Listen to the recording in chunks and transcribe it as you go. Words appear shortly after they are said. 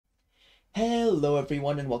Hello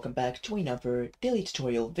everyone and welcome back to another daily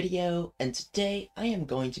tutorial video, and today I am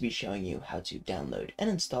going to be showing you how to download and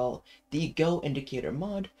install the Go Indicator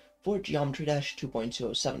mod for Geometry Dash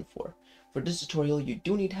 2.2074. For this tutorial you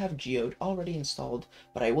do need to have Geode already installed,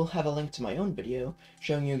 but I will have a link to my own video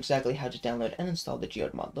showing you exactly how to download and install the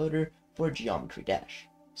Geode mod loader for Geometry Dash.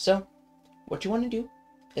 So, what you want to do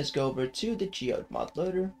is go over to the Geode mod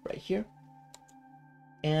loader right here,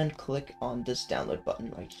 and click on this download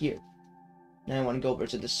button right here. Now you want to go over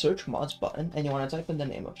to the search mods button and you want to type in the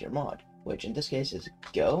name of your mod, which in this case is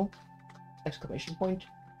Go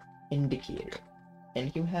Indicator.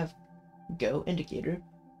 And you have Go Indicator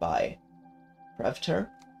by Prevter,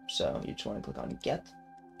 so you just want to click on Get,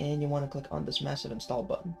 and you want to click on this massive install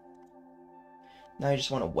button. Now you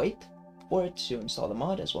just want to wait for it to install the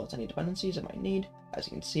mod as well as any dependencies it might need. As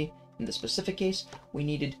you can see, in this specific case, we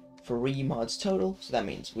needed 3 mods total, so that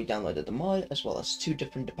means we downloaded the mod as well as 2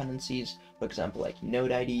 different dependencies, for example like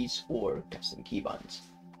node IDs or custom keybinds.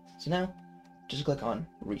 So now, just click on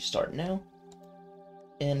Restart Now,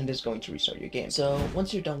 and it is going to restart your game. So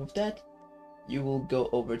once you're done with that, you will go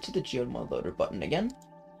over to the Geode mod loader button again,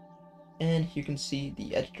 and you can see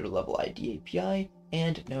the editor level ID API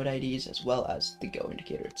and node IDs as well as the Go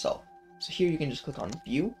Indicator itself. So here you can just click on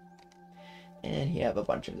View, and you have a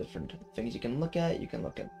bunch of different things you can look at. You can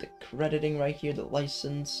look at the crediting right here, the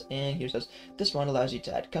license, and here it says, this mod allows you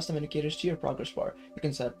to add custom indicators to your progress bar. You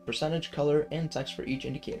can set percentage, color, and text for each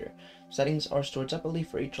indicator. Settings are stored separately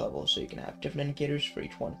for each level, so you can have different indicators for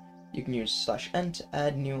each one. You can use /n to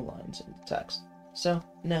add new lines in the text. So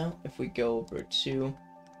now, if we go over to,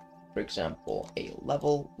 for example, a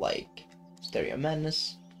level like Stereo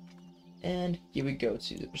Madness, and here we go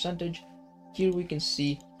to the percentage, here we can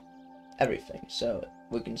see everything. So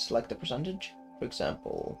we can select the percentage, for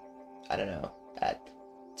example, I don't know, at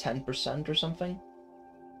 10% or something.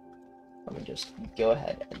 Let me just go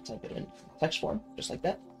ahead and type it in text form, just like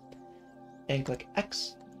that, and click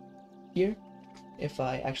X here. If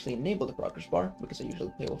I actually enable the progress bar, because I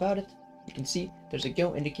usually play without it, you can see there's a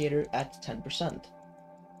Go indicator at 10%.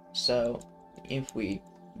 So if we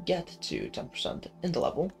get to 10% in the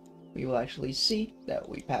level, we will actually see that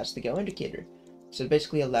we passed the Go indicator. So it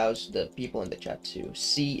basically allows the people in the chat to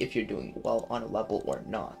see if you're doing well on a level or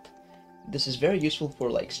not. This is very useful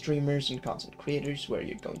for like streamers and content creators where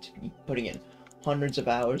you're going to be putting in hundreds of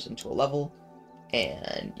hours into a level,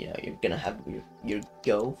 and you know you're gonna have your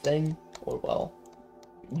Go thing, or well,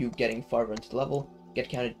 you getting farther into the level, get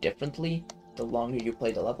counted differently the longer you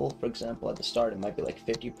play the level. For example, at the start it might be like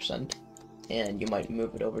 50%, and you might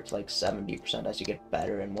move it over to like 70% as you get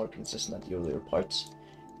better and more consistent at the earlier parts.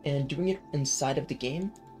 And doing it inside of the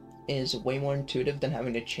game is way more intuitive than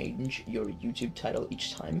having to change your YouTube title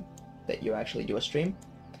each time that you actually do a stream.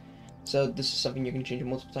 So this is something you can change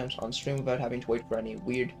multiple times on stream without having to wait for any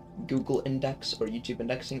weird Google index or YouTube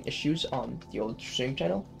indexing issues on the old stream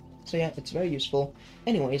title. So yeah, it's very useful.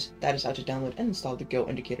 Anyways, that is how to download and install the Go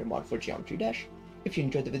Indicator mod for Geometry Dash. If you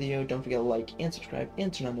enjoyed the video, don't forget to like and subscribe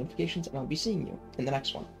and turn on notifications, and I'll be seeing you in the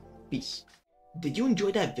next one. Peace. Did you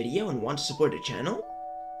enjoy that video and want to support the channel?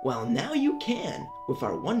 Well, now you can with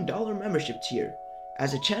our $1 membership tier.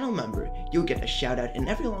 As a channel member, you'll get a shout out in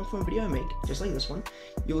every long form video I make, just like this one.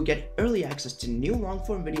 You will get early access to new long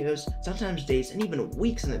form videos, sometimes days and even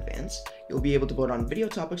weeks in advance. You'll be able to vote on video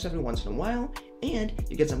topics every once in a while, and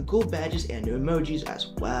you get some cool badges and new emojis as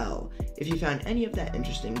well. If you found any of that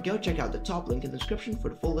interesting, go check out the top link in the description for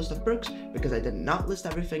the full list of perks, because I did not list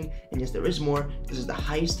everything, and yes, there is more. This is the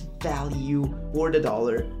highest value for the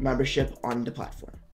dollar membership on the platform.